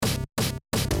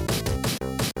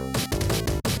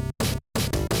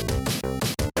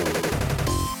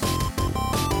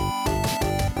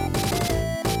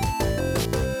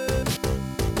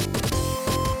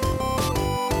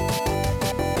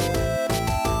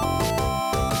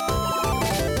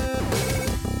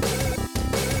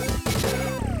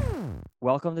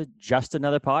Welcome to Just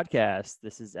Another Podcast.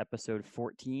 This is episode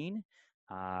 14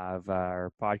 of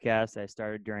our podcast I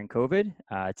started during COVID.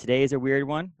 Today is a weird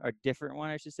one, or different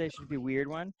one, I should say. Should be a weird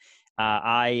one.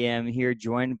 I am here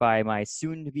joined by my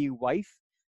soon-to-be wife,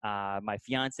 my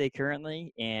fiance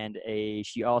currently, and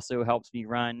she also helps me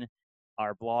run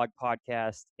our blog,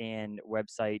 podcast, and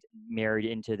website, Married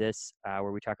Into This,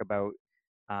 where we talk about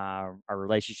our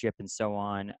relationship and so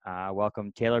on.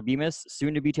 Welcome, Taylor Bemis,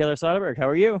 soon to be Taylor Soderberg. How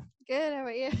are you? Good. How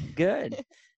about you? Good.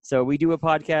 So we do a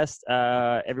podcast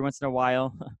every once in a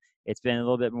while. It's been a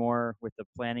little bit more with the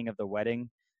planning of the wedding,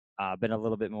 been a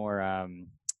little bit more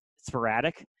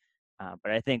sporadic.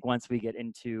 But I think once we get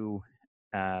into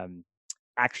um,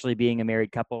 actually being a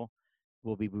married couple,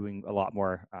 we'll be doing a lot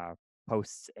more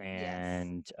posts Yes.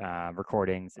 and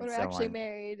recordings When and we're so actually on.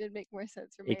 married, it'd make more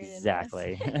sense for married into this.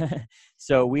 Exactly.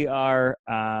 So we are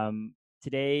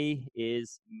today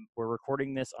is we're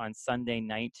recording this on Sunday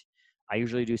night. I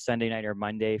usually do Sunday night or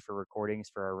Monday for recordings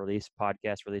for our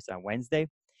podcast release on Wednesday.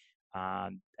 I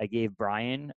gave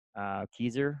Brian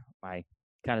Keyser, my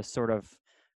kind of sort of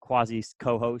quasi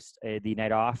co-host, the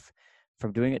night off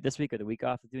from doing it this week, or the week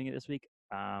off of doing it this week.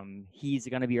 He's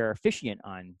going to be our officiant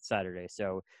on Saturday.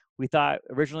 So we thought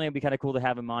originally it'd be kind of cool to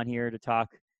have him on here to talk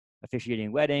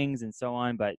officiating weddings and so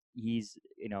on, but he's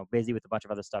busy with a bunch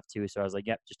of other stuff too. So I was like,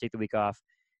 yep, just take the week off.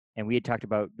 And we had talked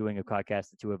about doing a podcast,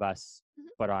 the two of us,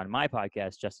 but on my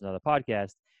podcast, Just Another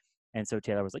Podcast. And so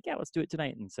Taylor was like, yeah, let's do it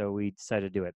tonight. And so we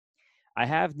decided to do it. I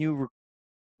have new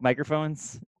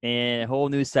microphones and a whole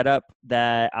new setup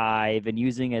that I've been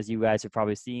using, as you guys have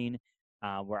probably seen,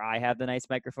 where I have the nice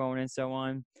microphone and so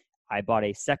on. I bought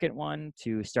a second one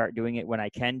to start doing it when I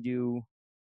can do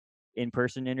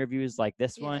in-person interviews like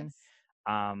this one.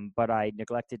 Yes. But I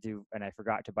neglected to, and I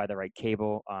forgot to buy the right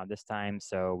cable this time.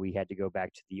 So we had to go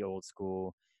back to the old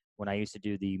school when I used to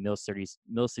do the Mill City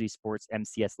Sports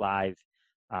MCS Live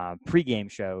pregame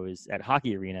shows at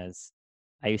hockey arenas.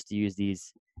 I used to use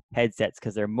these headsets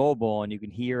because they're mobile and you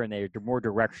can hear, and they're more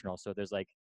directional. So there's like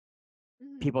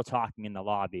people talking in the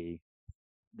lobby.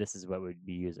 This is what we'd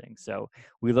be using. So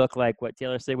we look like what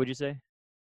Taylor said. What'd you say?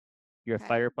 You're a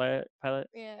fighter pilot?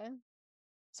 Yeah.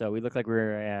 So we look like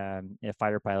we're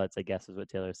fighter pilots, I guess is what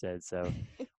Taylor said. So,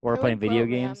 or we're I playing wouldn't video quote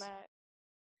me on games. that.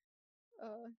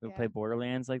 Oh, We'll yeah. play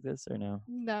Borderlands like this, or no?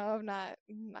 No, I'm not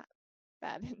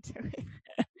that into it.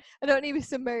 I don't need to be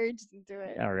submerged into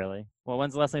it. Oh, really? Well,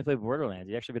 when's the last time you played Borderlands?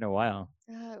 It's actually been a while.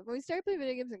 When we started playing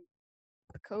video games in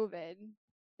COVID,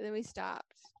 but then we stopped.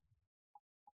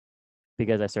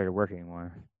 Because I started working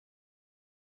more.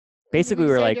 We Basically, just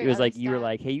we were started like, it doing was other like, you were stuff.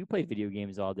 like, hey, you play video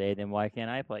games all day, then why can't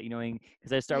I play? You know,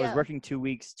 because I was Yeah. working 2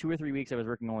 weeks, 2 or 3 weeks. I was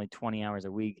working only 20 hours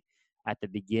a week at the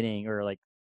beginning, or like,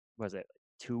 was it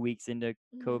 2 weeks into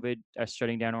COVID,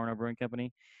 shutting down Orno Brewing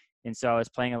Company? And so I was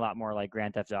playing a lot more like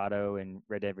Grand Theft Auto and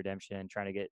Red Dead Redemption, trying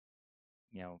to get,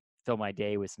 fill my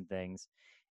day with some things.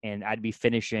 And I'd be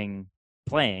finishing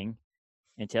playing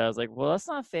until I was like, well, that's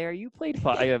not fair. You played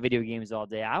video games all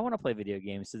day. I want to play video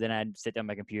games. So then I'd sit down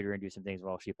my computer and do some things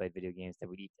while she played video games. Then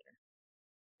we'd eat dinner.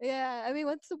 Yeah, I mean,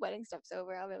 once the wedding stuff's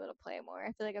over, I'll be able to play more.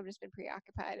 I feel like I've just been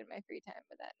preoccupied in my free time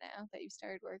with that now that you've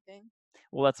started working.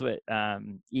 Well, that's what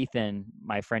Ethan,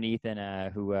 my friend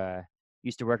Ethan, who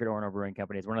used to work at Orno Brewing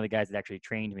Company, is one of the guys that actually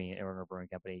trained me at Orno Brewing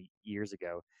Company years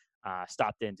ago.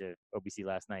 Stopped into OBC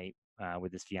last night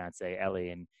with his fiance Ellie,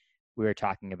 and we were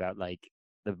talking about like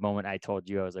the moment I told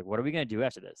you. I was like, "What are we gonna do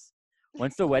after this?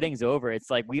 Once the wedding's over,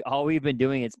 it's like we've been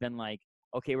doing. It's been like,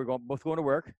 okay, we're both going to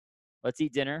work. Let's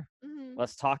eat dinner.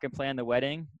 Let's talk and plan the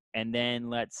wedding, and then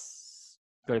let's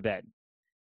go to bed."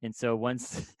 And so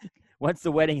once once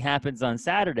the wedding happens on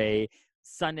Saturday,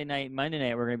 Sunday night, Monday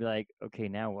night, we're gonna be like, okay,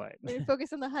 now what? We're gonna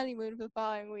focus on the honeymoon for the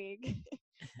following week,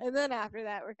 and then after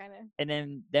that, we're kind of. And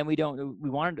then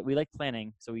we like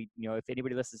planning. So we, if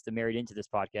anybody listens to Married Into this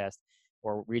podcast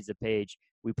or reads the page,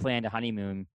 we planned a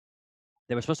honeymoon.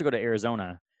 They were supposed to go to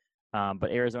Arizona,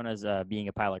 but Arizona's being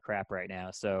a pile of crap right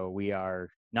now. So we are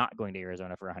not going to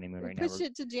Arizona for a honeymoon right now. Push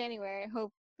it to January.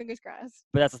 Hope, fingers crossed.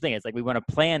 But that's the thing. It's like we want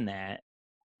to plan that,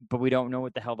 but we don't know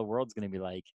what the hell the world's going to be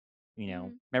like.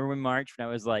 Remember when March, when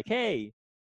I was like, hey,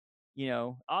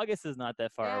 August is not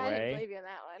that far away. I didn't believe you on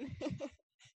that one.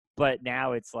 But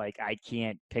now it's like I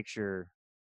can't picture,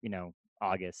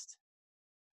 August.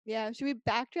 Yeah, should we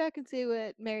backtrack and say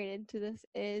what Married Into This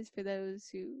is for those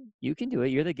who? You can do it.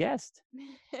 You're the guest.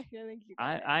 I don't think you.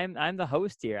 I'm the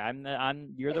host here.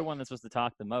 You're the one that's supposed to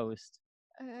talk the most.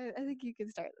 I think you can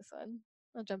start this one.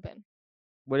 I'll jump in.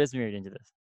 What is Married Into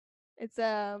This? It's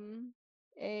a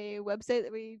website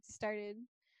that we started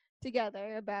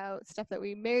together about stuff that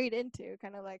we married into,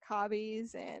 kind of like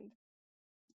hobbies and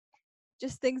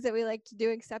just things that we like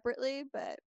doing separately,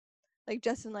 but like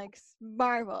Justin likes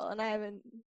Marvel, and I haven't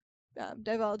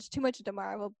divulged too much into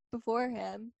Marvel before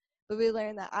him. But we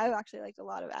learned that I actually liked a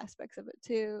lot of aspects of it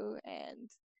too, and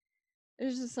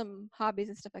there's just some hobbies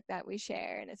and stuff like that we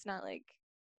share, and it's not like,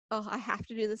 oh, I have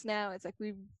to do this now. It's like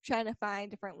we're trying to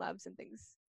find different loves and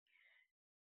things.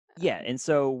 Yeah, and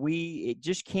so it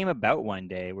just came about one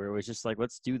day where it was just like,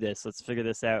 let's do this, let's figure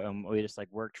this out, and we just like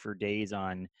worked for days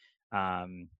on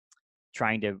um,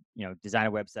 trying to design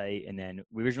a website, and then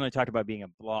we originally talked about being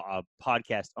a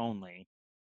podcast only,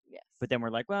 Yes. but then we're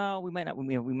like, well, we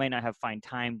might not have find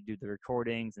time to do the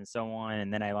recordings and so on,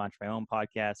 and then I launched my own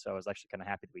podcast, so I was actually kind of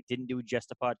happy that we didn't do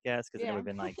just a podcast, because then it would Yeah. have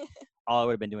been like all I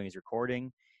would have been doing is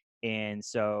recording. And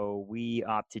so we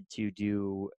opted to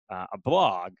do a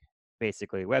blog,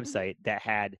 basically a Mhm. website that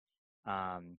had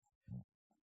um,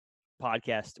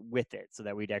 podcast with it, so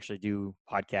that we'd actually do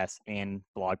podcasts and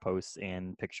blog posts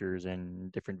and pictures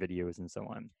and different videos and so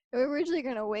on. We were originally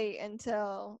gonna wait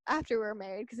until after we're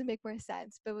married because it make more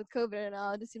sense, but with COVID and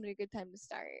all, it just seemed like a good time to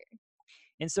start.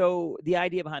 And so the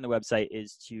idea behind the website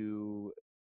is to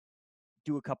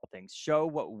do a couple things. Show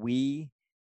what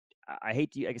I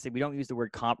hate to, like I said, we don't use the word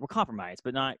we're compromise,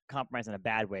 but not compromise in a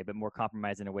bad way, but more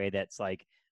compromise in a way that's like,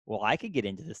 well, I could get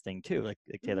into this thing too, like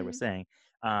Taylor was Mhm. saying,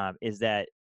 is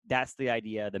that's the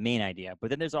idea, the main idea. But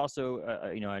then there's also,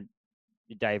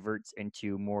 it diverts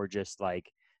into more just like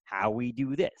how we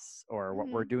do this or what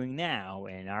we're Mhm. doing now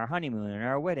and our honeymoon and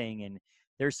our wedding. And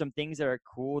there's some things that are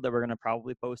cool that we're going to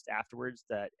probably post afterwards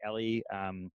that Ellie,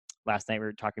 last night we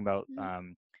were talking about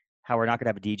Mhm. how we're not going to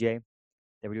have a DJ,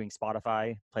 that we're doing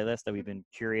Spotify playlists that we've Mhm. been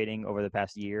curating over the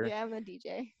past year. Yeah, I'm a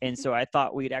DJ. And so I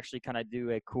thought we'd actually kind of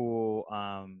do a cool,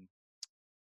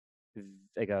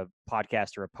 like a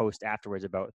podcast or a post afterwards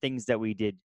about things that we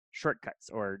did shortcuts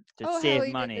or to Oh, how save we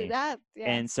did money. that?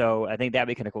 Yeah. And so I think that'd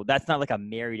be kind of cool. That's not like I'm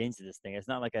married into this thing. It's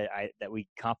not like that we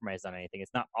compromised on anything.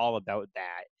 It's not all about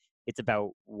that. It's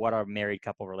about what our married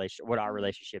couple relationship, what our Mhm.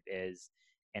 relationship is,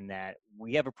 and that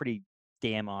we have a pretty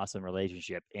damn awesome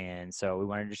relationship. And so we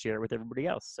wanted to share it with everybody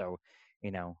else. So,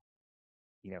 you know,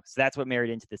 so that's what married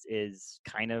into this is,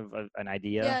 kind of an Yeah,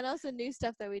 idea. and also new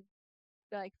stuff that we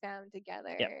like found Yep.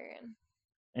 together, and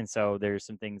And so there's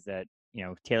some things that,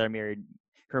 Taylor married.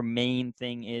 Her main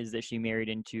thing is that she married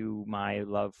into my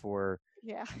love for,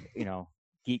 yeah.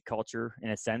 geek culture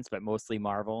in a sense, but mostly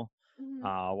Marvel,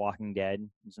 Mhm. Walking Dead,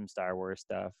 some Star Wars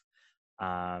stuff,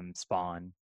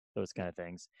 Spawn, those kind of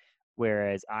things.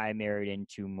 Whereas I married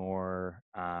into more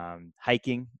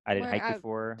hiking. I didn't More hike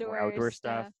before, more outdoor outdoor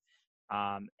stuff.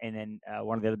 stuff. And then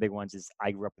one of the other big ones is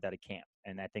I grew up without a camp,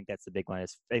 and I think that's the big one.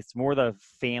 It's more the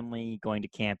family going to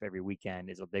camp every weekend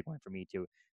is a big one for me too.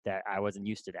 That I wasn't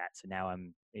used to that, so now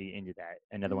I'm into that.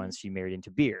 Another one Mhm. is she married into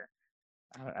beer.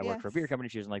 I worked for a beer Yes. company.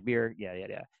 She doesn't like beer. Yeah, yeah,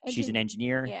 yeah. She's an Engine.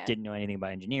 engineer. Yeah. Didn't know anything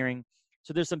about engineering.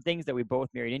 So there's some things that we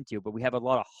both married into, but we have a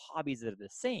lot of hobbies that are the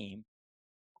same.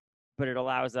 But it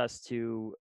allows us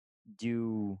to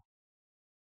do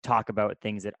talk about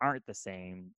things that aren't the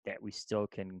same that we still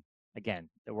can. Again,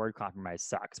 the word compromise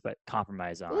sucks, but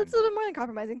compromise Well, it's on. a little bit more than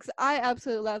compromising because I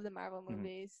absolutely love the Marvel Mhm.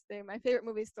 movies. They're my favorite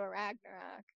movies, Thor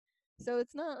Ragnarok. So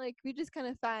it's not like we just kind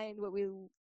of find what we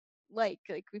like.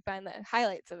 Like we find the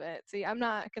highlights of it. See, I'm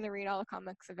not gonna read all the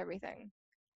comics of everything,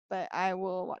 but I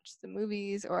will watch the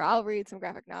movies or I'll read some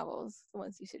graphic novels, the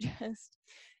ones you suggest.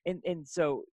 And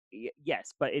so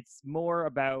yes, but it's more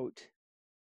about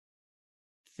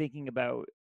thinking about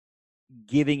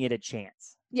giving it a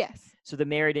chance. Yes. So the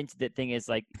married into the thing is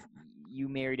like, you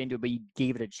married into it, but you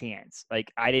gave it a chance.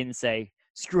 Like I didn't say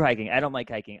screw hiking. I don't like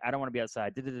hiking. I don't want to be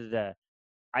outside. Da, da, da, da.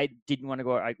 I didn't want to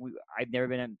go. I've never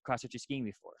been in cross country skiing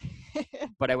before,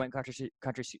 but I went cross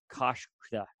country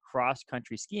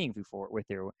skiing before with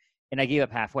her, and I gave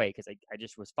up halfway because I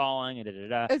just was falling and da da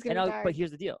da. It was gonna And be but dark.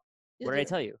 here's the deal. You What did I do.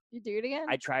 tell you? You do it again.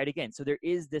 I tried again. So there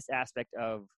is this aspect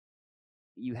of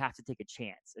you have to take a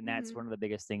chance, and that's Mhm. one of the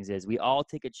biggest things is we all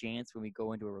take a chance when we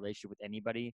go into a relationship with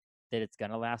anybody that it's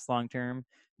going to last long term.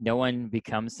 No one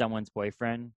becomes someone's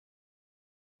boyfriend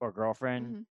or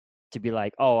girlfriend Mhm. to be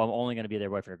like, oh, I'm only going to be their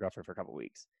boyfriend or girlfriend for a couple of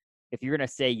weeks. If you're going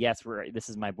to say yes, this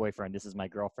is my boyfriend, this is my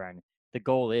girlfriend, the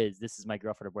goal is this is my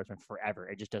girlfriend or boyfriend forever.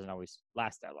 It just doesn't always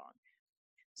last that long.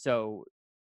 So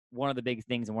one of the big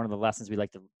things and one of the lessons we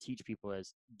like to teach people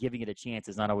is giving it a chance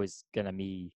is not always going to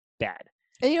be bad.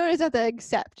 And you know what? It's not to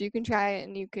accept. You can try it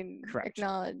and you can Correct.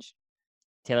 acknowledge.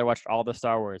 Taylor watched all the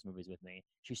Star Wars movies with me.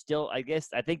 She still, I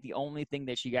think the only thing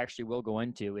that she actually will go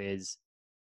into is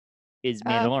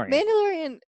Mandalorian,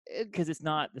 Mandalorian. because it's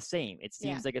not the same. It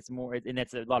Yeah. seems like it's more, and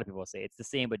that's a lot of people say it's the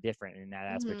same but different in that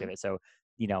aspect of Mhm. it. So,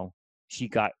 you know, she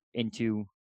got into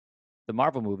the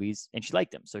Marvel movies, and she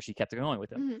liked them, so she kept going with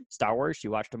them. Mhm. Star Wars, she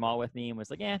watched them all with me and was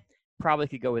like, "Yeah, probably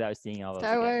could go without seeing all those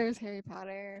Star again." Wars, Harry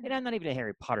Potter. And I'm not even a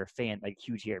Harry Potter fan, like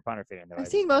huge Harry Potter fan. Though I've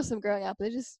seen most of them growing up. They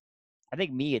just I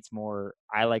think me, it's more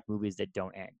I like movies that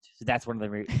don't end. So that's one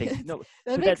of the things. No,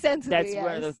 that but makes sense with you, that's yes.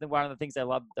 one of the things I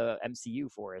love the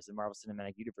MCU for is the Marvel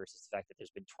Cinematic Universe is the fact that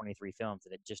there's been 23 films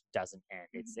and it just doesn't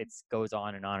end. It's goes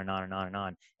on and on and on and on and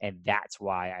on, and that's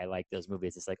why I like those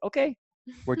movies. It's like, okay,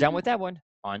 we're done with that one,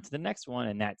 on to the next one,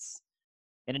 and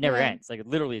it never Yeah. ends. Like it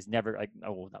literally is never like,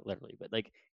 oh, well, not literally, but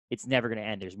like it's never gonna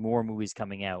end. There's more movies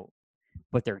coming out,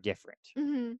 but they're different.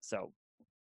 Mhm. So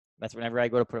that's whenever I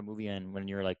go to put a movie in when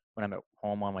I'm at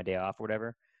home on my day off or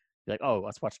whatever, be like, oh,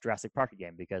 let's watch Jurassic Park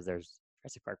again because there's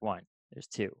Jurassic Park 1, there's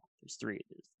 2, there's 3,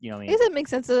 you know what I I mean? guess that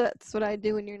makes sense. So that's what I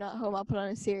do when you're not home. I'll put on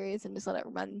a series and just let it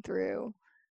run through.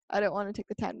 I don't want to take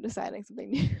the time deciding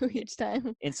something new each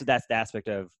time. And so that's the aspect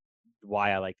of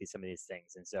why I like some of these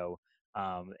things. And so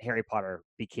Harry Potter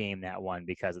became that one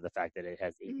because of the fact that it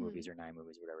has 8 movies or 9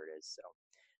 movies, whatever it is. So,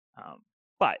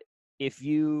 but if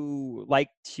you like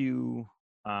to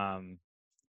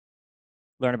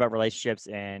learn about relationships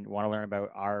and want to learn about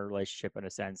our relationship in a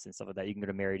sense and stuff like that, you can go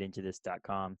to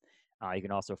marriedintothis.com. You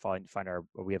can also find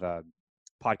we have a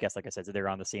podcast, like I said, so they're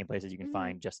on the same places you can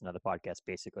find just another podcast,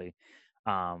 basically.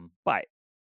 But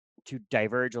to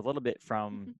diverge a little bit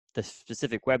from the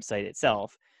specific website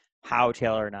itself, how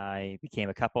Taylor and I became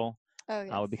a couple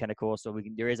would be kind of cool. So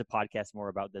there is a podcast more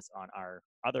about this on our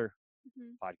other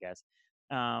podcast.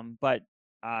 But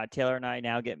Taylor and I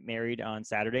now get married on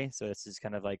Saturday, so this is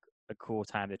kind of like a cool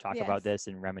time to talk about this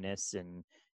and reminisce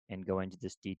and go into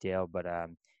this detail. But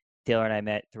Taylor and I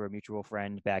met through a mutual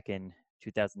friend back in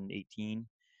 2018.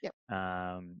 Yep.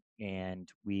 And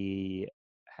we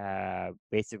have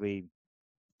basically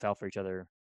fell for each other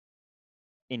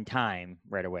in time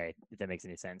right away, if that makes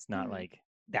any sense. Not like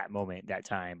that moment, that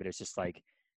time, but it's just like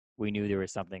we knew there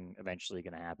was something eventually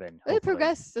going to happen. It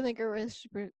progressed. I think our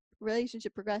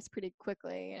relationship progressed pretty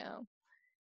quickly, you know.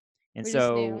 And we so,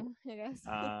 just knew, I guess.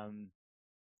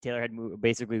 Taylor had moved.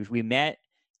 Basically, we met,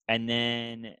 and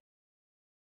then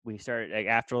we started. Like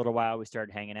after a little while, we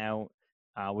started hanging out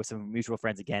with some mutual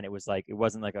friends again. It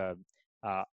wasn't like a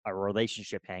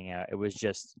relationship hangout. It was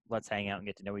just let's hang out and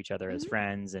get to know each other as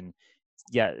friends, and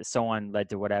so on led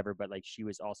to whatever. But like she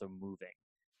was also moving,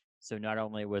 so not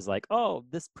only was like, oh,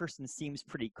 this person seems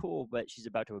pretty cool, but she's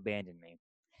about to abandon me,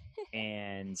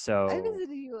 and so I visited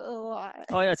you a lot.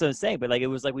 Oh, yeah, that's what I'm saying. But like it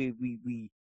was like we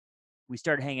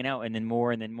started hanging out, and then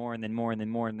more, and then more, and then more, and then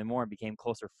more, and then more, and became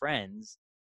closer friends.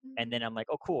 And then I'm like,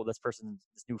 oh, cool, this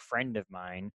new friend of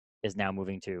mine is now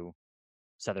moving to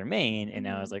Southern Maine, and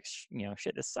I was like,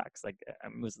 shit, this sucks. Like I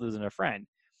was losing a friend.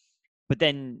 But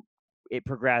then it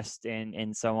progressed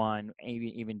and so on,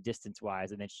 even distance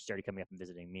wise, and then she started coming up and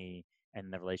visiting me,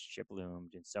 and the relationship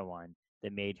bloomed and so on.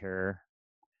 That made her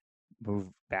move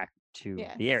back to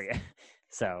the area.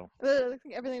 So I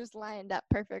think everything just lined up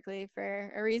perfectly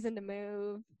for a reason to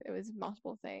move. It was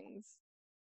multiple things.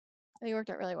 I think it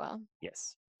worked out really well.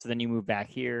 Yes. So then you moved back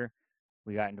here.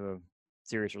 We got into a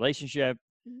serious relationship.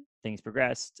 Things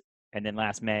progressed, and then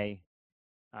last May,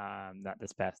 not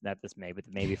this May, but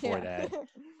the May before that,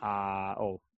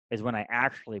 is when I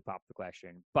actually popped the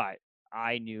question. But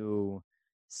I knew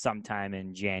sometime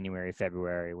in January,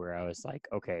 February, where I was like,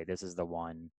 okay, this is the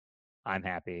one. I'm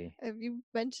happy. Have you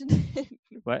mentioned it?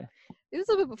 What? It was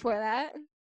a little bit before that.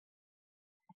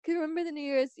 Can you remember the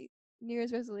New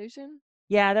Year's resolution?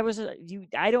 Yeah, that was you.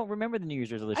 I don't remember the New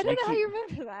Year's resolution. I don't know how you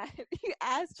remember that. You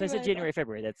asked. So I said January,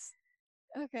 February. That's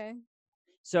okay.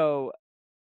 So,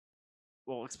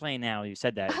 well, explain now. You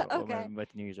said that. Okay. What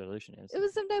the New Year's resolution is? It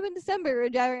was sometime in December. We were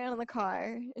driving around in the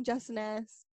car, and Justin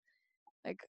asked,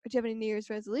 like, do you have any New Year's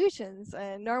resolutions?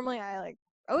 And normally I like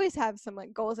always have some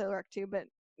like goals I work to, but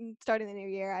starting the new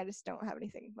year, I just don't have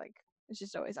anything. Like it's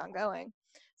just always ongoing.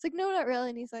 It's like, no, not really.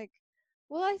 And he's like,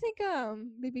 well, I think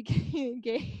maybe getting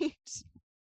engaged.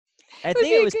 I think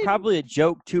it was probably a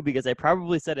joke too, because I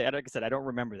probably said it. Like I said, I don't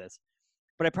remember this,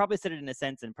 but I probably said it in a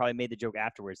sense and probably made the joke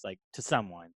afterwards, like to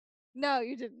someone. No,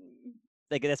 you didn't.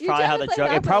 Like that's probably how the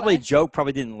joke. It probably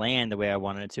didn't land the way I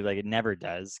wanted it to. Like it never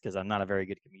does, because I'm not a very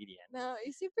good comedian. No,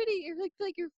 you seem pretty. You're like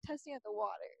you're testing out the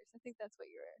waters. I think that's what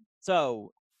you were.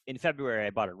 So in February,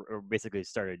 I basically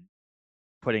started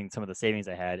putting some of the savings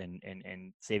I had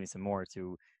and saving some more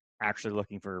to actually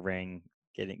looking for a ring,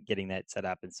 getting that set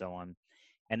up and so on.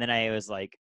 And then I was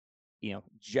like,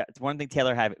 one thing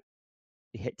Taylor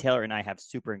and I have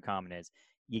super in common is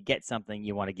you get something,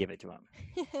 you want to give it to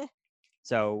him.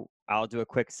 So I'll do a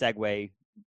quick segue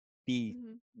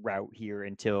route here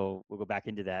until we'll go back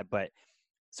into that. But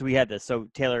so we had this. So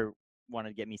Taylor, wanted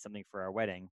to get me something for our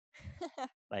wedding.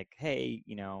 Like, hey,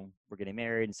 we're getting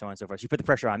married and so on and so forth. She put the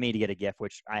pressure on me to get a gift,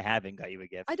 which I haven't got you a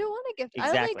gift. I don't want a gift. I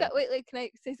only Exactly. got. Wait, can I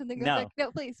say something real quick? No.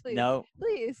 No, please, please, No.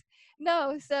 please.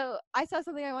 No. So I saw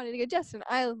something I wanted to get Justin.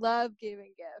 I love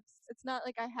giving gifts. It's not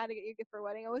like I had to get you a gift for a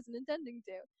wedding. I wasn't intending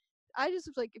to. I just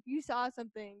was like, if you saw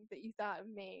something that you thought of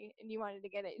me and you wanted to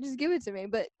get it, just give it to me.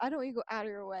 But I don't want you to go out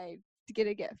of your way to get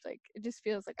a gift. Like it just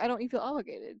feels like I don't even feel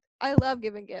obligated. I love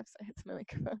giving gifts. I hit my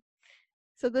microphone.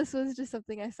 So this was just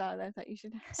something I saw that I thought you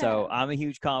should have. So I'm a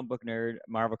huge comic book nerd,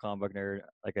 Marvel comic book nerd,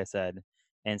 like I said.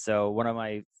 And so one of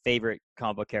my favorite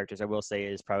comic book characters, I will say,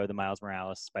 is probably the Miles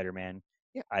Morales Spider-Man.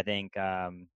 Yep. I think,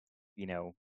 the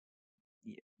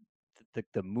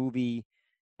movie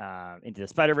Into the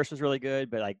Spider-Verse was really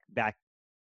good, but like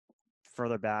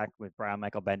further back with Brian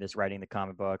Michael Bendis writing the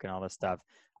comic book and all this stuff,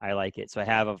 I like it. So I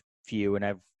have a few, and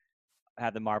I've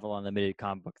had the Marvel Unlimited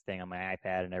comic book thing on my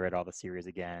iPad, and I read all the series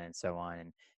again and so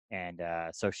on. And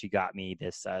so she got me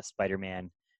this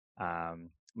Spider-Man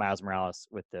Miles Morales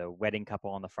with the wedding couple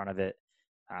on the front of it,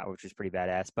 which was pretty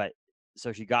badass. But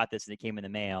so she got this, and it came in the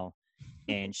mail,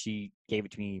 and she gave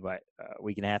it to me a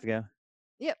week and a half ago.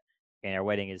 Yep. And our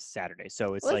wedding is Saturday,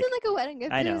 so it's Wasn't like a wedding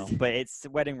gift. I know, but it's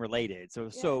wedding related.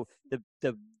 So Yes.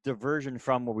 the diversion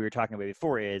from what we were talking about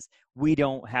before is we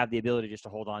don't have the ability just to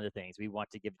hold on to things. We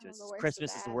want to give it to I'm us. the worst at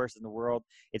Christmas is the that. worst in the world.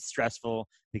 It's stressful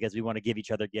because we want to give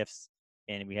each other gifts,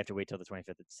 and we have to wait till the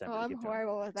 25th of December Oh, to I'm give to them.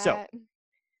 horrible with So,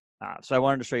 that. so I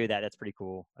wanted to show you that. That's pretty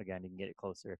cool. Again, you can get it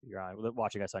closer if you're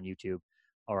watching us on YouTube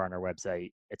or on our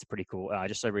website. It's pretty cool.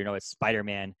 Just so everybody knows, it's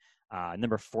Spider-Man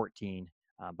number 14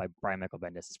 by Brian Michael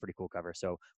Bendis. It's a pretty cool cover.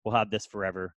 So we'll have this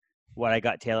forever. What I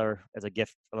got Taylor as a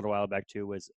gift a little while back too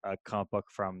was a comic book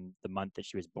from the month that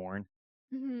she was born.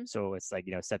 Mm-hmm. So it's like,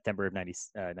 September of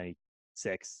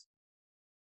 96.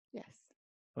 Yes.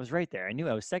 I was right there. I knew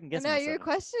I was second I guessing know myself. you're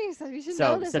questioning stuff. You should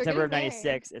know So this. We're September getting of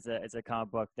married. 96 it's a comic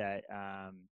book that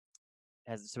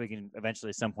has, so we can eventually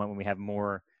at some point when we have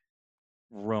more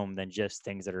room than just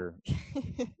things that are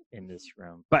in this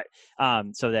room. But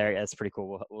so that's pretty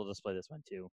cool. We'll display this one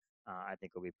too. I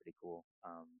think it'll be pretty cool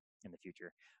in the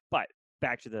future. But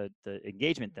back to the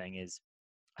engagement thing is,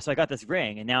 so I got this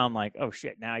ring, and now I'm like, oh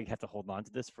shit, now I have to hold on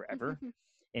to this forever.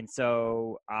 And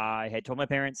so I had told my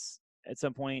parents at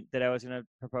some point that I was going to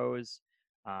propose.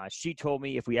 She told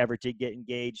me if we ever did get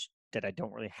engaged, that I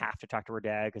don't really have to talk to her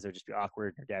dad because it would just be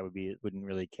awkward. Her dad wouldn't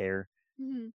really care.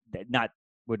 Mm-hmm. Not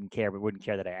wouldn't care, but wouldn't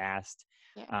care that I asked.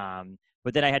 Yeah.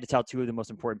 But then I had to tell two of the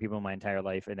most important people in my entire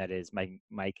life, and that is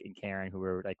Mike and Karen, who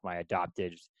are like my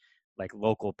adopted, like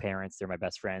local parents. They're my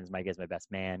best friends. Mike is my best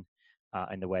man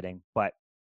in the wedding. But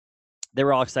they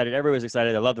were all excited. Everybody was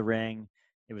excited. I love the ring.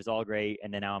 It was all great.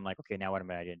 And then now I'm like, okay, now what am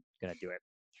I going to do it?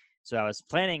 So I was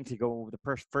planning to go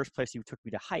the first place you took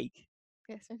me to hike.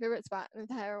 Yes, my favorite spot in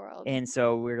the entire world. And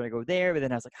so we were going to go there, but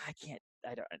then I was like,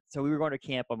 I don't. So we were going to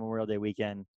camp on Memorial Day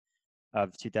weekend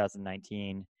of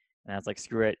 2019. And I was like,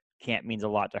 screw it. Camp means a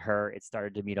lot to her. It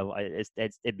started to mean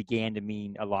it began to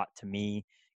mean a lot to me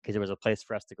because it was a place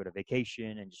for us to go to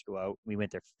vacation and just go out. We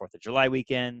went there for 4th of July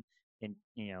weekend in,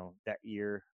 that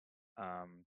year,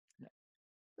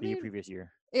 the previous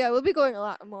year. Yeah, we'll be going a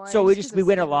lot more. So we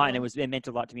went a lot, and it meant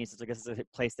a lot to me. So it's like, this is a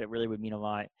place that really would mean a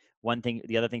lot.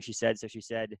 The other thing she said,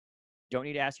 don't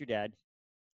need to ask your dad.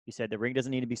 He said the ring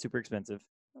doesn't need to be super expensive.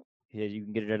 He said you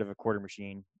can get it out of a quarter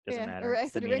machine. Doesn't matter. Or I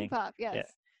It's the said a meaning. ring pop. Yes. Yeah.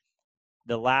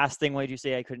 The last thing, what did you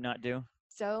say I could not do?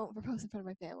 Don't propose in front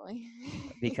of my family.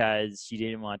 Because she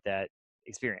didn't want that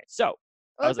experience. So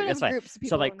I was like, that's fine.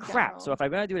 So like, crap. So if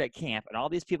I'm going to do it at camp and all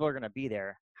these people are going to be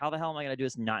there, how the hell am I going to do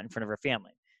this not in front of her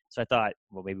family? So I thought,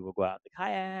 well, maybe we'll go out in the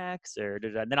kayaks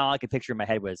and then all I could picture in my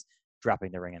head was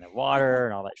dropping the ring in the water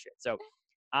and all that shit. So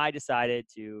I decided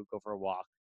to go for a walk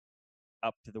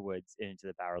up to the woods into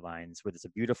the power lines where there's a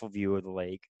beautiful view of the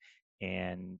lake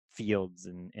and fields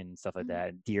and stuff like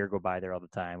that. Deer go by there all the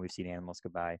time. We've seen animals go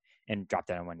by, and drop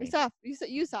down on one knee.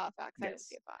 You saw a fox. Yes. I didn't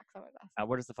see a fox. Oh my gosh.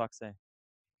 What does the fox say?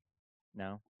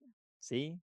 No.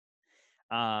 See?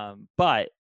 But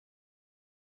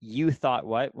you thought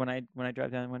what when I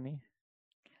dropped down on one knee?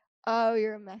 Oh,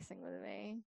 you're messing with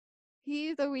me.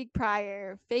 He the week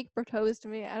prior fake proposed to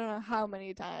me. I don't know how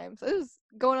many times. It was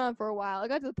going on for a while. I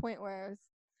got to the point where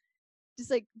I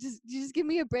was just give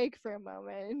me a break for a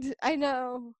moment. I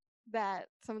know that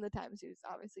some of the times he was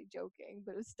obviously joking,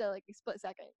 but it was still like a split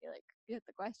second. You have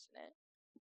to question it.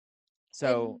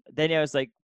 So then I was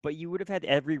like, but you would have had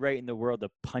every right in the world to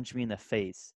punch me in the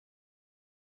face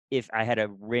if I had a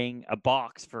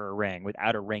box for a ring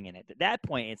without a ring in it. At that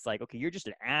point, it's like, okay, you're just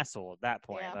an asshole at that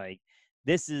point. Yeah. Like,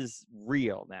 this is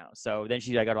real now. So then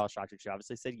I got all shocked. She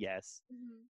obviously said yes.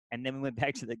 And then we went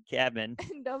back to the cabin,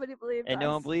 Nobody believed and no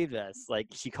one us. believed us. Like,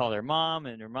 she called her mom,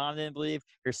 and her mom didn't believe.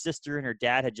 Her sister and her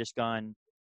dad had just gone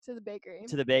To the bakery.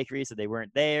 to the bakery, so they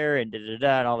weren't there, and and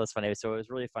all this funny. So it was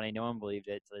really funny. No one believed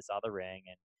it until they saw the ring,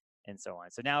 and so on.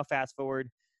 So now fast forward,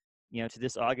 to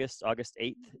this August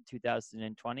 8th,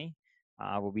 2020.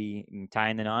 We'll be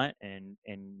tying the knot, and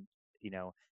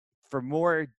for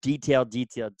more detail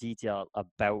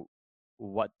about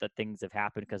what the things have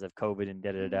happened because of COVID and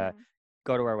Mm-hmm.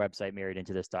 go to our website,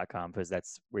 marriedintothis.com, because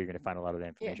that's where you're going to find a lot of the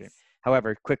information. Yes.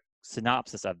 However, quick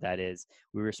synopsis of that is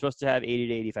we were supposed to have 80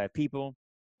 to 85 people.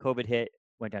 COVID hit,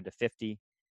 went down to 50.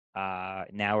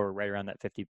 Now we're right around that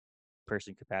 50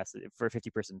 person capacity for a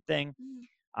 50-person thing.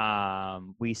 Mm-hmm.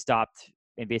 We stopped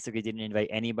and basically didn't invite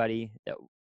anybody that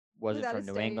wasn't Without a from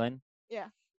New state. England.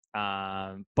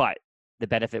 Yeah. But the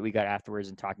benefit we got afterwards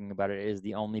in talking about it is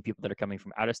the only people that are coming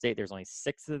from out of state, there's only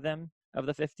 6 of them of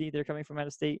the 50 that are coming from out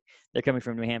of state. They're coming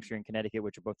from New Hampshire and Connecticut,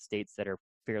 which are both states that are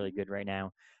fairly good right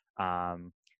now.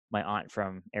 My aunt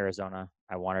from Arizona,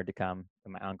 I want her to come,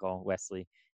 and my uncle, Wesley,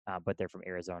 but they're from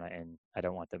Arizona, and I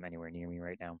don't want them anywhere near me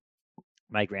right now.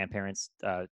 My grandparents,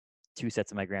 2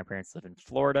 sets of my grandparents live in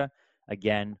Florida.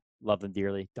 Again, love them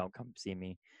dearly. Don't come see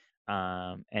me.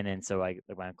 And then so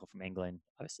my uncle from England,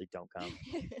 obviously don't come.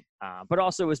 But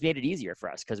also it was made it easier for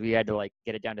us because we had to like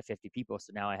get it down to 50 people.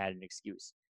 So now I had an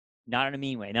excuse, not in a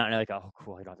mean way, not like, oh,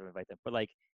 cool, I don't have to invite them, but like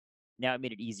now it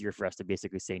made it easier for us to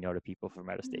basically say no to people from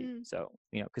out of state. Mm-hmm. So,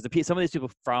 because some of these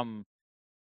people from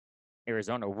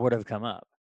Arizona would have come up.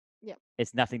 Yep.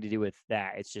 It's nothing to do with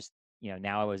that. It's just,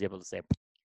 now I was able to say,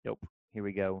 nope, here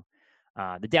we go.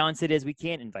 The downside is we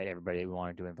can't invite everybody we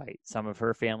wanted to invite. Some of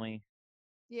her family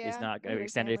is Yeah. not, extended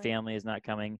Understandably. family is not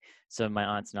coming. Some of my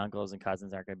aunts and uncles and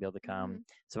cousins aren't going to be able to come. Mm-hmm.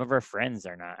 Some of our friends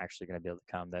are not actually going to be able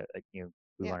to come that we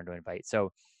Yeah. wanted to invite.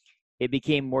 So it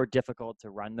became more difficult to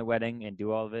run the wedding and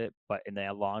do all of it. But in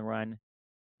the long run,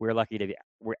 we're lucky to be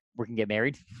we can get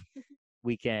married.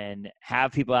 We can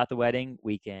have people at the wedding.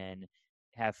 We can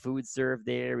have food served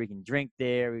there. We can drink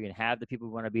there. We can have the people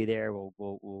who want to be there.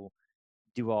 We'll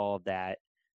do all of that.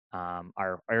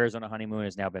 Our Arizona honeymoon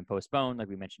has now been postponed, like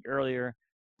we mentioned earlier,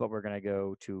 but we're going to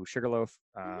go to Sugarloaf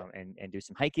Mm-hmm. and do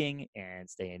some hiking and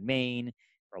stay in Maine,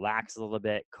 relax a little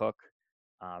bit, cook,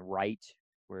 write.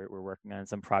 We're working on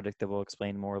some project that we'll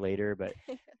explain more later, but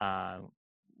um,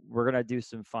 we're going to do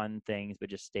some fun things, but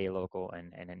just stay local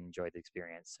and enjoy the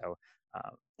experience. So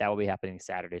that will be happening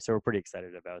Saturday. So we're pretty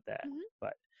excited about that. Mm-hmm.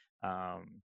 But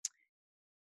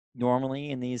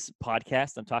normally in these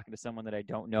podcasts, I'm talking to someone that I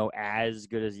don't know as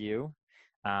good as you.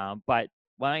 But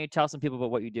why don't you tell some people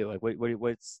about what you do? Like,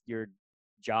 what's your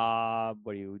job?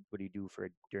 What do you do for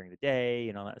during the day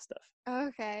and all that stuff?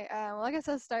 Okay. Well, I guess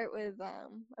I'll start with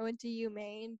I went to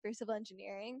UMaine for civil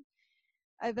engineering.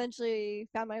 I eventually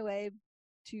found my way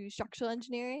to structural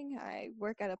engineering. I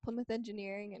work at a Plymouth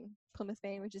Engineering in Plymouth,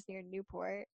 Maine, which is near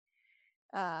Newport.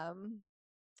 Um,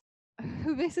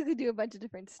 we basically do a bunch of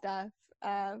different stuff.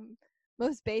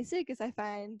 Most basic is I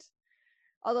find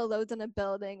all the loads on a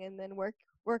building and then work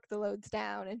the loads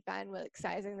down and find like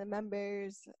sizing the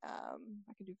members.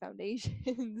 I can do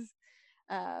foundations.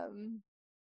 um,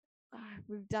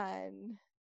 we've done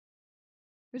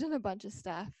we've done a bunch of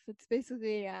stuff. It's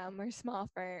basically we're small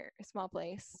for a small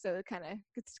place, so it kind of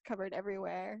gets covered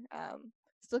everywhere.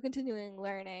 Still continuing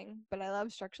learning, but I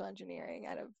love structural engineering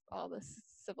out of all the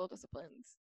civil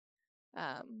disciplines.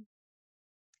 Um,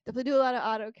 Definitely do a lot of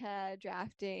AutoCAD,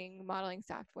 drafting, modeling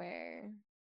software.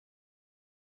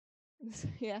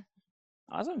 Yeah.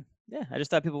 Awesome. Yeah, I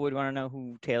just thought people would want to know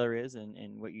who Taylor is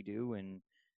and what you do and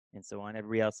so on.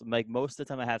 Everybody else, like most of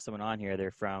the time, I have someone on here.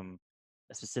 They're from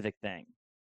a specific thing.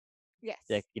 Like,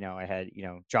 Yes. I had,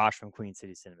 Josh from Queen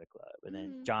City Cinema Club, and then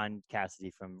Mm-hmm. John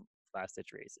Cassidy from Last Ditch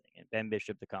Racing, and Ben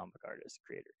Bishop, the comic book artist,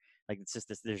 creator. Like, it's just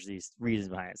this, there's these reasons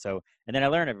behind it. So, and then I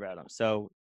learned about them. So,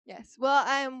 Yes. Well,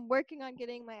 I'm working on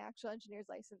getting my actual engineer's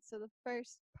license. So the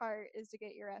first part is to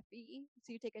get your FE.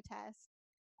 So you take a test,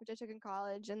 which I took in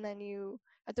college, and then you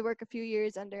have to work a few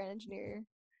years under an engineer,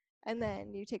 and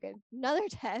then you take another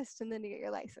test, and then you get your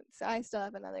license. So I still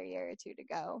have another year or two to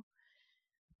go,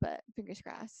 but fingers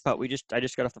crossed. but I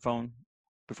just got off the phone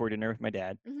before dinner with my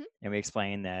dad, Mm-hmm. and we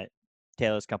explained that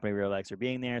Taylor's company really likes her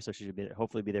being there, so she should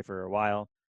hopefully be there for a while.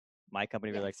 My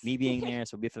company really likes Yes. me being there,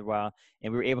 so we'll be for a while.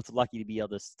 And we were lucky to be able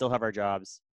to still have our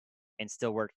jobs and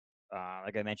still work,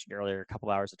 like I mentioned earlier, a couple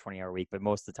hours, a 20-hour week, but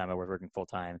most of the time I was working full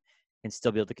time and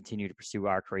still be able to continue to pursue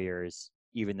our careers,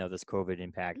 even though this COVID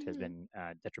impact has Mm-hmm.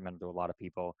 been detrimental to a lot of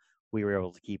people. We were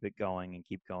able to keep it going and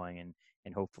keep going,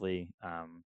 and hopefully,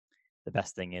 the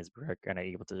best thing is we're gonna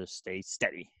be able to just stay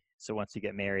steady. So once we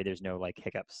get married, there's no like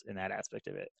hiccups in that aspect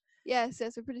of it. Yes,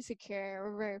 yes, we're pretty secure.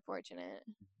 We're very fortunate.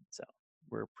 So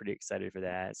we're pretty excited for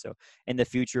that. So in the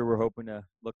future, we're hoping to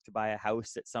look to buy a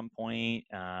house at some point.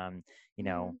 You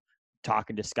know, Mhm. talk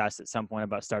and discuss at some point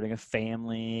about starting a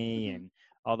family Mhm. and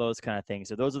all those kind of things.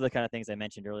 So those are the kind of things I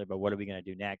mentioned earlier about what are we going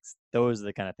to do next. Those are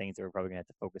the kind of things that we're probably going to have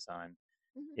to focus on.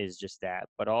 Mhm. Is just that.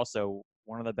 But also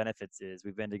one of the benefits is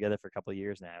we've been together for a couple of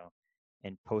years now,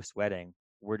 and post wedding,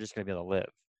 we're just going to be able to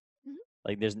live. Mhm.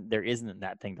 Like there isn't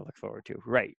that thing to look forward to,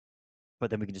 right? But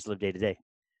then we can just live day to day,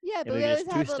 Yeah, and but we we can always just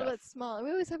do have a little stuff. bit smaller.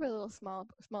 We always have a little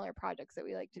smaller projects that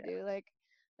we like to Yeah. do. Like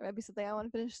there might be something I want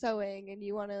to finish sewing, and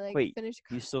you want to like Wait, finish.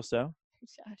 you still sew?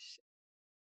 Shush.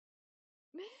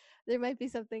 There might be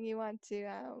something you want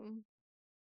to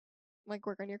like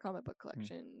work on your comic book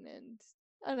collection, and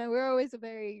I don't know. We're always a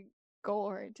very goal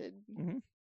oriented, Mm-hmm.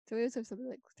 so we always have something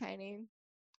like tiny.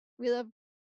 We love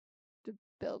to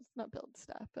build, not build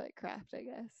stuff, but like craft, I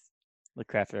guess. The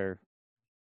crafter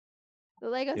The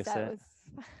Lego gift set set. was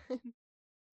fun.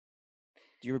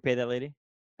 Do you ever pay that lady?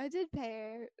 I did pay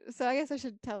her, so I guess I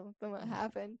should tell them what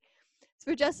happened. It's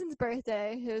for Justin's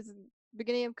birthday. It was the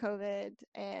beginning of COVID,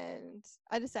 and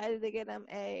I decided to get him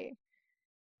a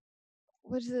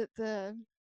what is it? The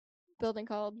building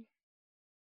called?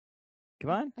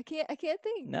 Come on. I can't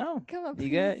think. No. Come on, You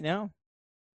please. got no.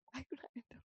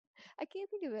 I can't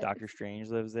think of it. Doctor Strange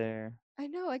lives there. I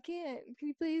know I can't. Can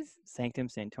you please? Sanctum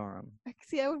Sanctorum. I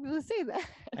see. I wouldn't be able to say that.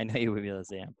 I know you would be able to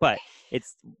say it, but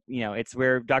it's it's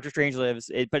where Doctor Strange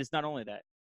lives. But it's not only that.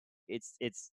 It's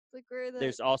Like where the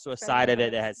there's also a side Spider-Man of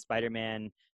it that lives. has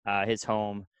Spider-Man, his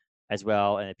home as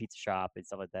well, and a pizza shop and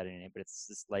stuff like that in it. But it's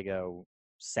this Lego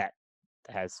set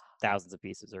that has thousands of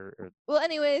pieces. Or Well,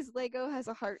 anyways, Lego has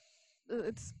a heart.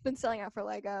 It's been selling out for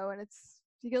Lego, and it's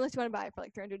you can unless you want to buy it for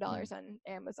like $300 on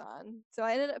Amazon. So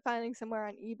I ended up finding somewhere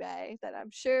on eBay that I'm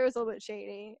sure was a little bit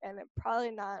shady, and it probably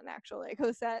not an actual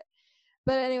Lego set.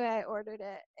 But anyway, I ordered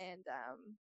it, and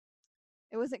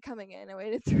it wasn't coming in. I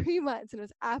waited 3 months, and it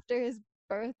was after his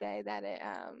birthday that it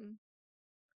I'm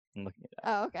looking at that.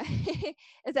 Oh, okay.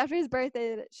 It's after his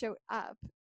birthday that it showed up.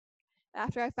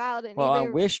 After I filed an Well, on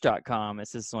eBay. Wish.com, it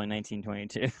says it's only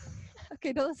 1922.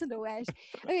 Okay, don't listen to Wish.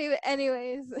 Okay, but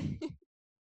anyways,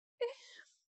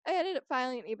 I ended up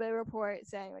filing an eBay report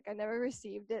saying like I never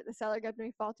received it. The seller gave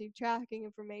me faulty tracking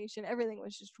information. Everything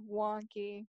was just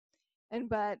wonky. And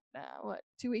but what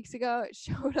 2 weeks ago it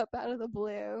showed up out of the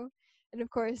blue, and of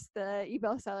course the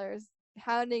eBay seller is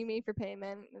hounding me for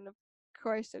payment, and of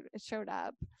course it showed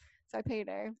up, so I paid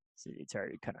her. It's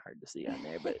already kind of hard to see on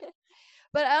there, but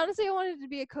But honestly, I wanted it to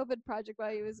be a COVID project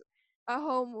while he was at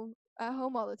home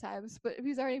all the times. But he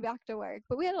was already back to work.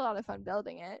 But we had a lot of fun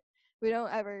building it. We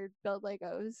don't ever build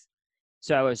Legos.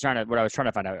 so what I was trying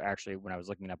to find out actually when I was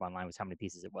looking it up online was how many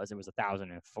pieces it was. It was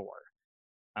 1,004,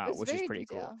 It was which is very pretty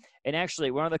cool. detailed. And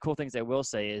actually, one of the cool things I will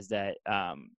say is that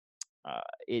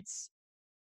it's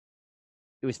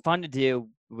it was fun to do.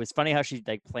 It was funny how she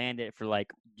like planned it for like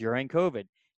during COVID.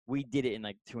 We did it in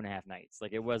like 2.5 nights.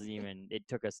 Like it wasn't even. It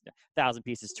took us 1,000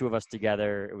 pieces, two of us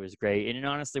together. It was great, and it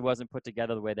honestly wasn't put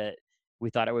together the way that we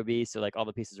thought it would be. So like all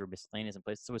the pieces were miscellaneous in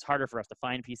places, so it was harder for us to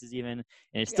find pieces even,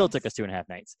 and it still took us Yes. 2.5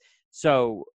 nights.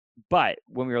 So, but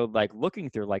when we were like looking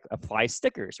through like apply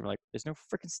stickers, we're like, there's no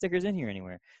freaking stickers in here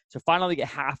anywhere. So finally, we get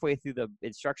halfway through the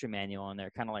instruction manual, and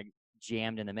they're kind of like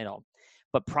jammed in the middle.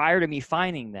 But prior to me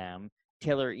finding them,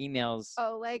 Taylor emails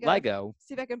Oh, Lego. Lego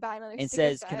See if I can buy another and sticker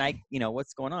says, "Can set. I,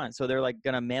 what's going on?" So they're like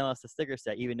gonna mail us the sticker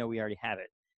set, even though we already have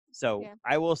it. So Yeah.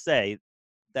 I will say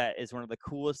that is one of the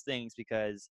coolest things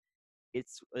because it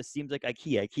seems like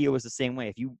IKEA. IKEA was the same way.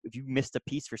 If you missed a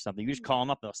piece for something, you just Mhm. call them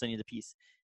up and they'll send you the piece.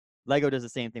 Lego does the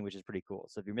same thing, which is pretty cool.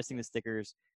 So if you're missing the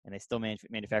stickers and they still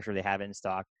manufacture, they have it in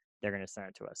stock, they're going to send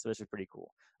it to us. So this is pretty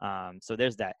cool. So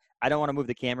there's that. I don't want to move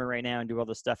the camera right now and do all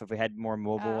this stuff. If we had more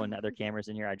mobile Uh, and other cameras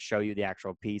in here, I'd show you the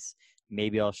actual piece.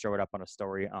 Maybe I'll show it up on a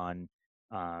story on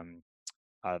um,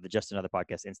 the Just Another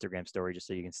Podcast Instagram story, just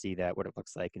so you can see that what it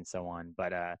looks like and so on.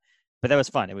 But that was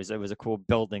fun. It was a cool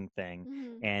building thing,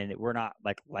 mhm. and we're not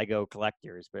like Lego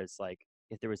collectors, but it's like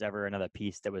if there was ever another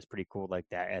piece that was pretty cool like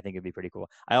that, I think it'd be pretty cool.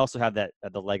 I also have that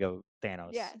the Lego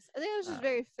Thanos. Yes, I think it was just Um,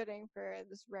 very fitting for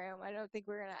this room. I don't think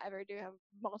we're gonna ever do have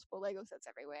multiple Lego sets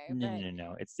everywhere, no, no, but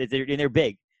no, no. They're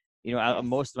big. yes.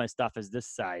 Most of my stuff is this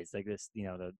size, like this.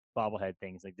 The bobblehead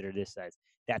things like that are this size.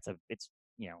 It's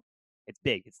you know, it's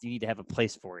big. You need to have a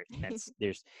place for it, and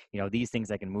there's these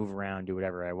things I can move around, do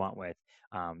whatever I want with.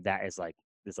 That is like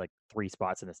there's like 3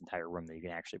 spots in this entire room that you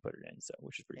can actually put it in, so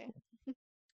which is pretty Yeah. cool.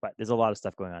 But there's a lot of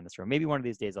stuff going on in this room. Maybe one of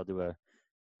these days I'll do an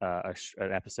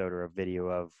episode or a video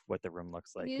of what the room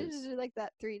looks like. You need to Because do like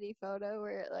that 3D photo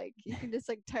where like you can just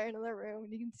like turn in the room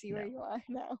and you can see no, where you are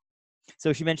now.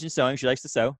 So she mentioned sewing. She likes to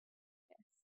sew.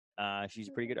 Yes. She's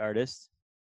a pretty good artist.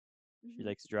 She Mm-hmm.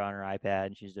 likes to draw on her iPad.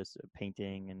 And she's just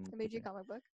painting and I made you a comic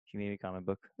book. she made me a comic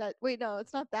book. Wait, no,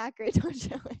 it's not that great. Don't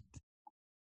show it.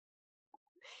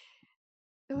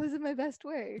 It wasn't my best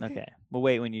work. Okay. Well,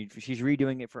 wait. She's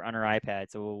redoing it for on her iPad,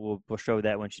 so we'll show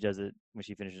that when she does it when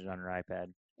she finishes it on her iPad.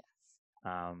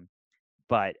 Yes. Um,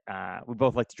 but we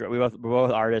both like to draw. We're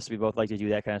both artists. We both like to do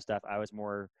that kind of stuff. I was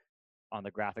more on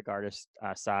the graphic artist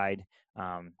side.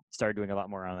 Started doing a lot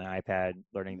more on the iPad,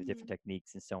 learning the different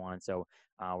techniques and so on. So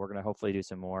we're going to hopefully do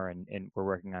some more, and we're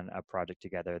working on a project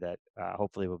together that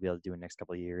hopefully we'll be able to do in the next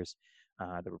couple of years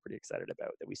that we're pretty excited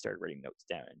about, that we started writing notes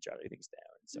down and jotting things down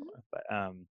and so on. But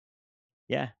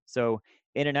yeah, so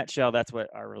in a nutshell, that's what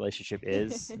our relationship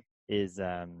is,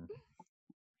 you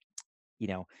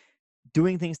know,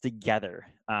 doing things together.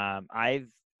 I've,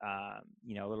 a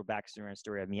little backstory and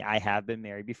story of me. I have been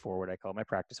married before, what I call my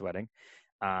practice wedding.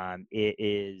 It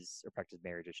is, or practice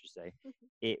marriage, I should say.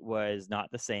 It was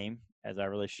not the same as our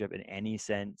relationship in any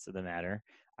sense of the matter.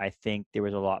 I think there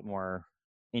was a lot more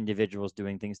individuals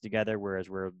doing things together, whereas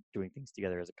we're doing things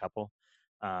together as a couple.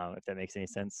 If that makes any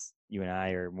sense, you and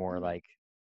I are more like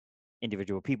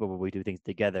individual people, but we do things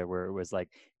together, where it was like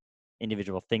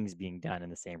individual things being done in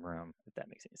the same room, if that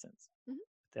makes any sense.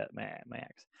 That my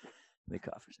ex. Let me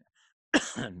cough for a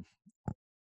second.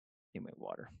 Need my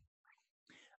water.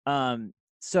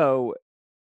 So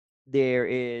there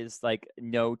is like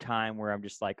no time where I'm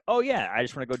just like, oh yeah, I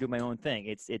just want to go do my own thing.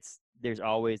 It's there's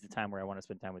always the time where I want to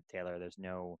spend time with Taylor. There's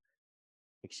no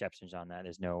exceptions on that.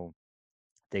 There's no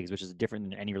things, which is different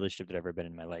than any relationship that I've ever been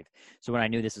in my life. So when I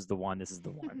knew this is the one, this is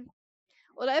the one.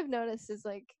 What I've noticed is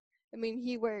like, I mean,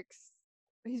 he's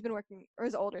been working, or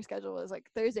his older schedule is like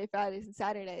Thursday, Fridays, and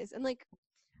Saturdays. And like,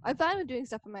 I'm fine with doing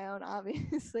stuff on my own,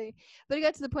 obviously. But it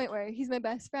got to the point where he's my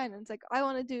best friend. And it's like, I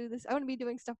want to do this. I want to be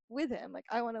doing stuff with him. Like,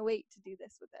 I want to wait to do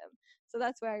this with him. So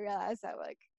that's where I realized that,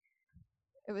 like,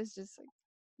 it was just like,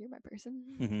 you're my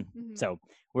person. So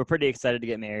we're pretty excited to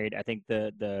get married. I think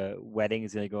the wedding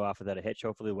is going to go off without a hitch.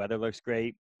 Hopefully the weather looks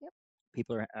great. Yep.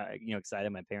 People are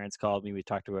excited. My parents called me. We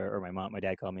talked to her, or my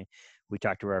dad called me. We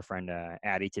talked to our friend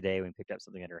Addie today. We picked up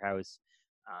something at her house.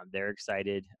 They're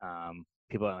excited.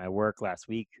 People at my work last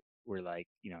week were like,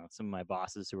 some of my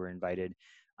bosses who were invited.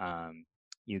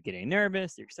 You getting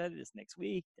nervous? You're excited. This next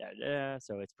week.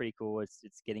 So it's pretty cool. It's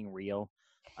getting real.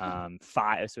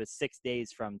 So it's 6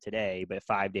 days from today, but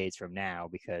 5 days from now,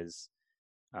 because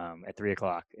at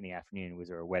 3:00 in the afternoon was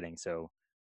our wedding. So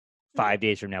 5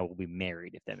 days from now we'll be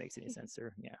married, if that makes any sense.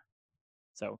 Or yeah.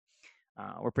 So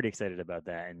we're pretty excited about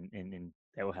that, and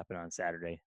that will happen on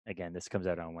Saturday. Again, this comes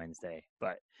out on Wednesday,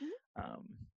 but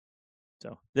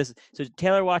so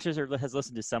Taylor watches or has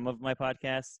listened to some of my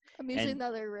podcasts. I'm usually in the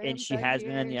other room. And she has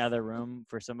been in the other room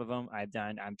for some of them.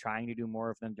 I'm trying to do more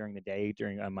of them during the day,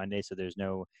 on Monday, so there's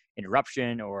no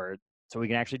interruption, or so we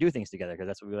can actually do things together, because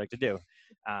that's what we like to do.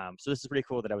 So this is pretty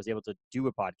cool that I was able to do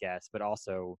a podcast, but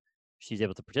also she's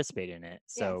able to participate in it.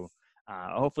 So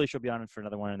hopefully she'll be on for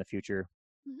another one in the future.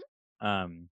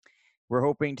 We're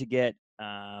hoping to get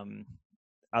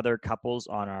other couples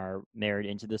on our married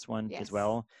into this one as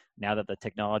well. Now that the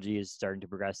technology is starting to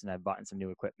progress and I've bought some new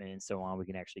equipment and so on, we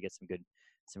can actually get some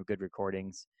good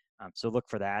recordings. So look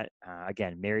for that.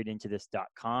 Again,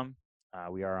 marriedintothis.com.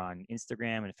 We are on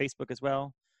Instagram and Facebook as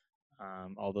well.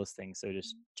 All those things. So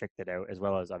just check that out, as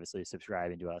well as obviously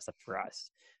subscribe and do all that stuff for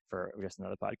us for just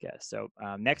another podcast. So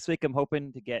next week, I'm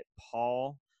hoping to get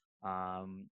Paul.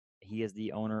 He is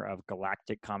the owner of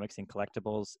Galactic Comics and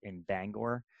Collectibles in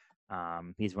Bangor.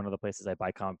 He's one of the places I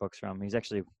buy comic books from.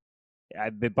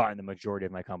 I've been buying the majority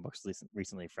of my comic books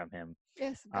recently from him.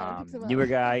 Yes, newer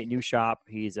guy, new shop.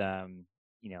 He's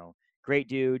great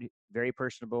dude, very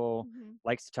personable,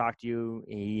 likes to talk to you.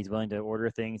 He's willing to order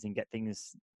things and get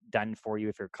things done for you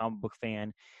if you're a comic book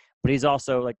fan. But he's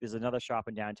also there's another shop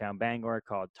in downtown Bangor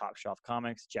called Top Shelf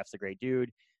Comics. Jeff's a great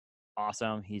dude,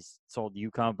 awesome. He's sold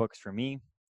you comic books for me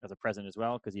as a present as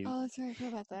well, because Oh, that's right. I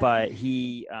forgot about that. But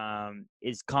he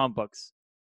is comic books,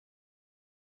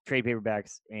 trade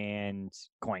paperbacks, and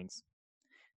coins.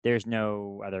 There's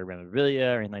no other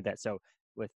memorabilia or anything like that. So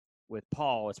with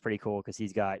Paul, it's pretty cool because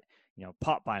he's got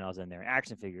pop vinyls in there,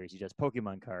 action figures. He does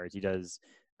Pokemon cards. He does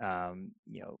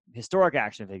historic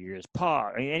action figures.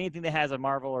 Anything that has a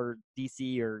Marvel or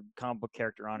DC or comic book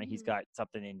character on it, he's got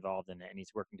something involved in it, and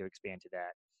he's working to expand to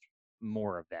that,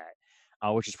 more of that,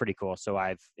 which is pretty cool. So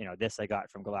this I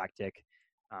got from Galactic.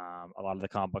 A lot of the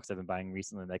comic books I've been buying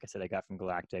recently, like I said, I got from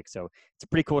Galactic. So it's a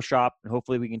pretty cool shop, and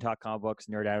hopefully we can talk comic books,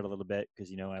 nerd out a little bit,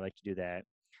 because I like to do that.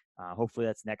 Hopefully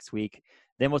that's next week.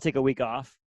 Then we'll take a week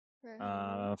off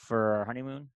for our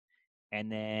honeymoon,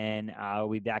 And then I'll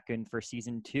be back in for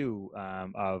season 2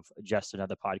 of Just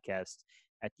Another Podcast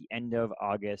at the end of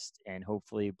August. And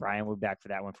hopefully Brian will be back for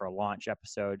that one for a launch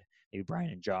episode. Maybe Brian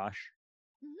and Josh.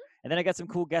 Mhm. And then I got some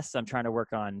cool guests I'm trying to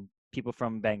work on. People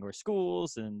from Bangor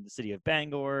schools and the city of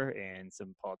Bangor, and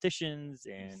some politicians,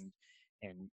 and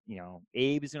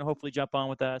Abe is going to hopefully jump on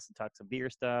with us and talk some beer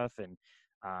stuff. And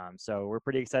so we're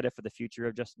pretty excited for the future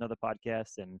of Just Another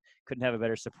Podcast, and couldn't have a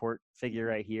better support figure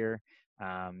right here.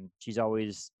 She's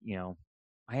always,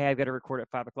 hey, I've got to record at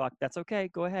 5:00. That's okay.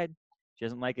 Go ahead. She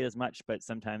doesn't like it as much, but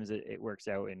sometimes it works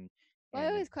out. And Well, I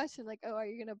always question, like, oh, are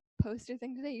you going to post your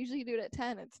thing today? Usually you do it at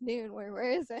 10. It's noon. Where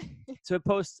is it? so it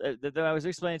posts, I was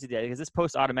explaining today, because this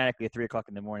posts automatically at 3:00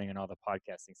 in the morning on all the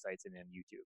podcasting sites and on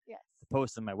YouTube. Yes. To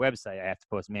post on my website, I have to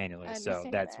post manually. I So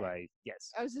understand that's that. why,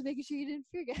 yes. I was just making sure you didn't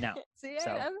forget. No. See,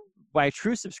 So- I'm By a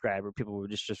true subscriber, people will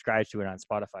just subscribe to it on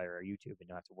Spotify or YouTube and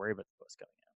don't have to worry about the post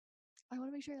coming out. I want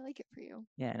to make sure I like it for you.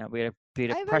 Yeah, no, we had to I've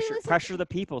already pressure listened. the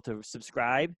people to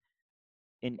subscribe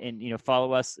and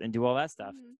follow us and do all that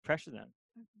stuff. Mhm. Pressure them.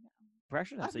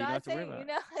 Pressure them I'm so you don't have not to worry saying,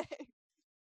 about it.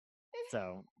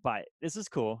 So, but this is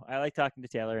cool. I like talking to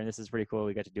Taylor, and this is pretty cool.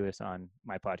 We got to do this on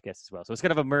my podcast as well. So it's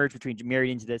kind of a merge between Married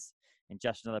Into This and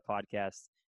Just Another Podcast.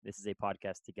 This is a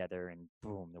podcast together, and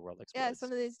boom, the world explodes. Yeah,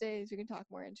 some of these days we can talk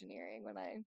more engineering when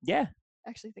I Yeah,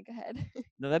 actually think ahead.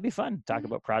 no, that'd be fun. Talk Mhm.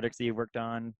 about projects that you've worked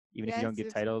on, even if you Yeah, don't give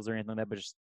seriously. titles or anything like that, but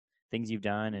just things you've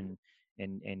done,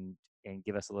 Mhm. and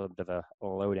give us a little bit of a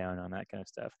lowdown on that kind of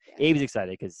stuff. Yeah. Abe's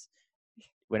excited because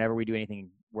whenever we do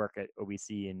anything work at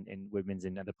OBC and Woodman's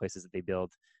and other places that they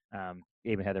build,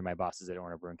 Abe and Heather, my bosses at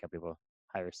Owner Brewing Company, will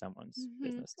hire someone's Mhm.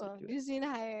 business to Well, do you it. just need to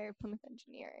hire Plymouth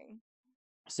Engineering.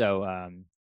 So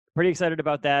pretty excited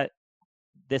about that.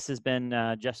 This has been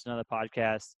Just Another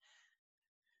Podcast.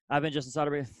 I've been Justin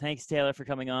Soderbergh. Thanks, Taylor, for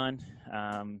coming on.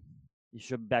 You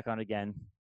should be back on again.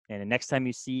 And the next time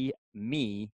you see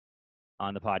me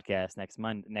on the podcast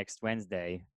next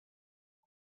Wednesday,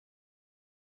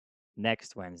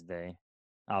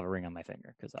 I'll have a ring on my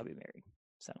finger because I'll be married.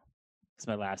 So it's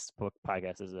my last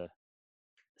podcast as a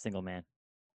single man,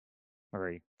 or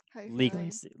How are you legally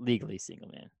feeling? legally single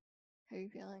man. How are you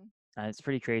feeling? It's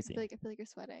pretty I crazy. feel like you're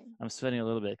sweating. I'm sweating a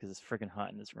little bit because it's freaking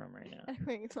hot in this room right now. I'm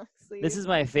wearing long sleeves. This is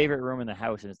my favorite room in the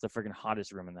house, and it's the freaking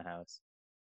hottest room in the house.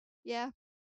 Yeah.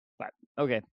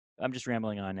 Okay, I'm just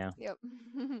rambling on now. Yep.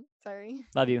 Sorry.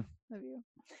 Love you. Love you.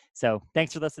 So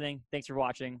thanks for listening. Thanks for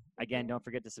watching. Thank Again, you. don't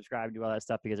forget to subscribe and do all that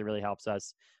stuff because it really helps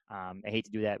us. I hate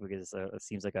to do that because it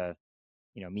seems like a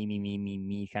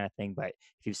me kind of thing. But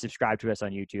if you subscribe to us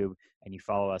on YouTube and you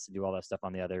follow us and do all that stuff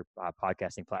on the other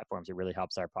podcasting platforms, it really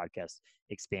helps our podcast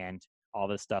expand. All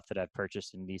the stuff that I've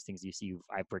purchased and these things you see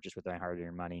I've purchased with my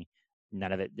hard-earned money,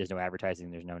 none of it, there's no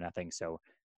advertising, there's no nothing. So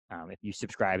if you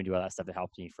subscribe and do all that stuff, it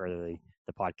helps me further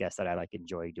the podcast that I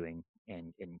enjoy doing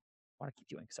and want to keep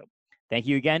doing. So thank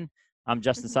you again. I'm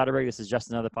Justin Soderbergh. This is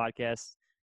Just Another Podcast.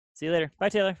 See you later. Bye,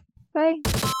 Taylor. Bye.